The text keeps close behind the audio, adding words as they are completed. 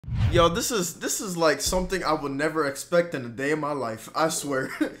Yo, this is like something I would never expect in a day of my life. I swear.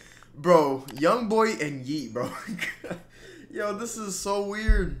 Bro, Youngboy and Yeat, bro. Yo, this is so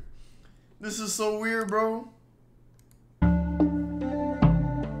weird. This is so weird, bro.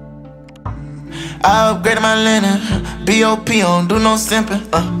 I upgraded my linen, B.O.P. don't do no simping.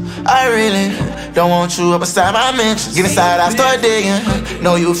 I really don't want you up beside my mentions. Get inside, I start digging.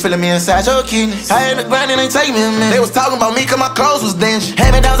 Know you feeling me inside your kidneys. I hit the grind and they take me a minute. They was talking about me cause my clothes was dingy.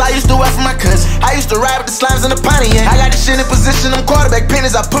 Hand-me-downs I used to wear for my cousin. I used to ride with the slimes in the Pontiac. I got this shit in position, them quarterback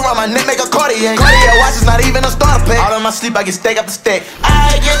pennies I put around my neck, make a Cartier. Cartier watch is not even a starter pack. All in my sleep, I get steak after steak.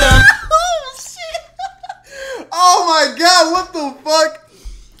 I get them. Oh, shit. Oh my god, what the fuck?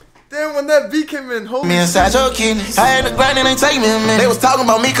 Damn, when that beat came in, holy me inside your kidneys. I had the grind and they take me a minute. They was talking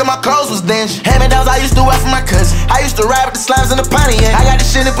about me cause my clothes was dingy. Hand-me-downs I used to wear for my cousin. I used to ride with the slimes in the Pontiac. I got this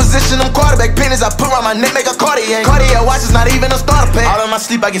shit in position, them quarterback pennies I put around my neck, make a Cartier. Cartier watch is not even a starter pack. All in my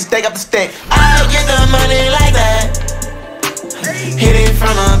sleep, I get steak after steak. I get the money like that. Hit it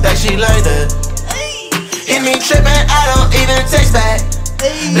from the back, she like that. Hit me trippin', I don't even text back.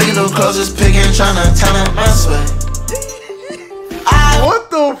 Looking so close, just picking, tryna turn up my sweat.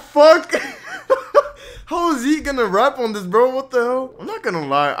 What the fuck? How is he gonna rap on this, bro? What the hell? I'm not gonna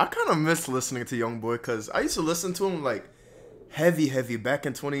lie, I kind of miss listening to Youngboy because I used to listen to him like heavy back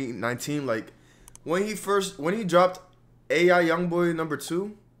in 2019. Like when he dropped AI Youngboy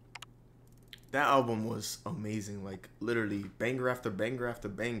 #2, that album was amazing. Like literally banger after banger after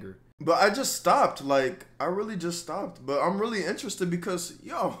banger. But I just stopped. Like I really just stopped. But I'm really interested because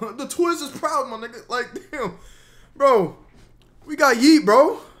yo, the Twiz is proud, my nigga. Like damn, bro. We got Yeat,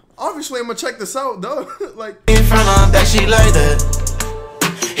 bro. Obviously, I'm gonna check this out, though. Like in front of that, she like that.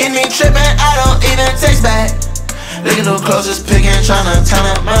 Hit me trippin', I don't even text back. Looking so close, just picking, tryna turn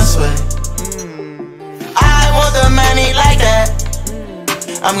up my sweat. I want the money like that.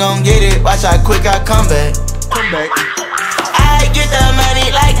 I'm gon' get it. Watch how quick I come back. I get the money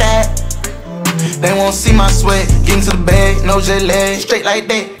like that. They won't see my sweat. Get into the bag, no jet lag, straight like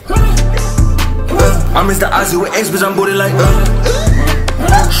that. I'm Mr. Ozzy with X, bitch, I'm booted like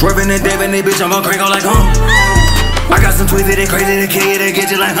Swerving and dabbing that bitch, I'm gon' crank on like I got some tweets that they crazy, they kill you, they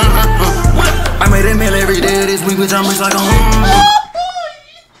get you like I made a meal every day of this week, bitch, I'm rich like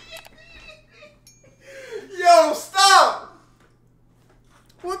Yo, stop!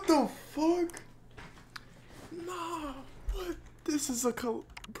 What the fuck? Nah, what? This is a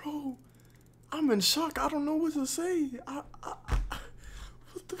bro, I'm in shock, I don't know what to say.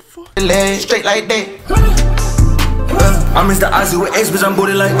 What the fuck? Straight like that. I'm Mr. Ozzy with X, bitch, I'm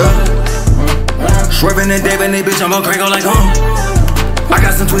booted like Swerving and dabbing that bitch, I'm gon' crank on like I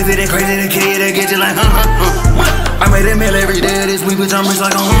got some tweets that they crazy, they kill you, they get you like I made a meal every day of this week, bitch, I'm rich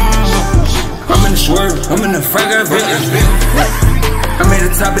like I'm in the swerve, I'm in the fragrant I made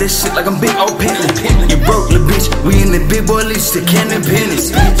the top of this shit like I'm big old Penny. You broke, little bitch. We in the big boy list, the cannon pennies.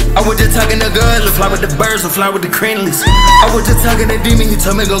 I was just talking to girl, fly with the birds, or fly with the cranless. I was just talking to demon, he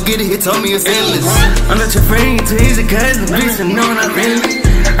told me go get it, he told me it's endless. I'm not your friend, too easy, cousin, bitch, and no, not really.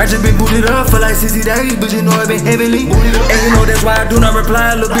 I just been booted up for like 60 days, but you know I been heavily. And you know that's why I do not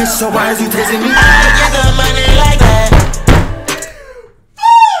reply, little bitch, so why is you testing me? I get the money like that.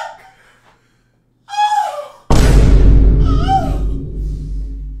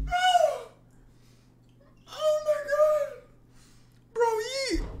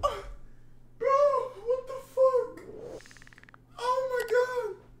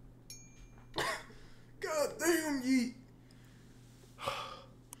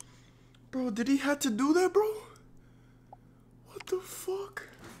 Bro, did he have to do that, bro? What the fuck?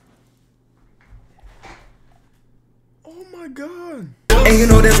 Oh my god. And you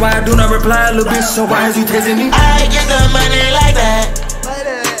know that's why I do not reply, little bitch, so why is you testing me? I get the money like that.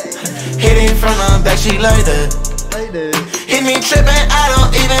 Hit it from the back, she like that. Hit me trippin', I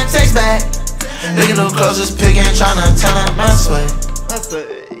don't even text back. Looking so close, just picking, tryna turn up my sweat.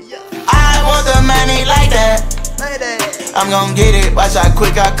 I want the money like that. I'm gon' get it, watch how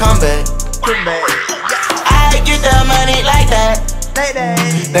quick I come back. I get the money like that.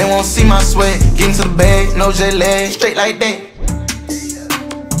 They won't see my sweat, get into the bag, no jet lag, straight like that.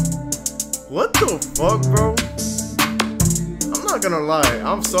 What the fuck, bro? I'm not gonna lie,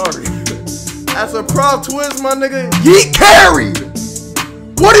 I'm sorry. As a proud Twiz, my nigga, Yeat carried!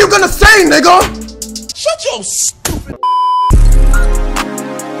 What are you gonna say, nigga? Shut your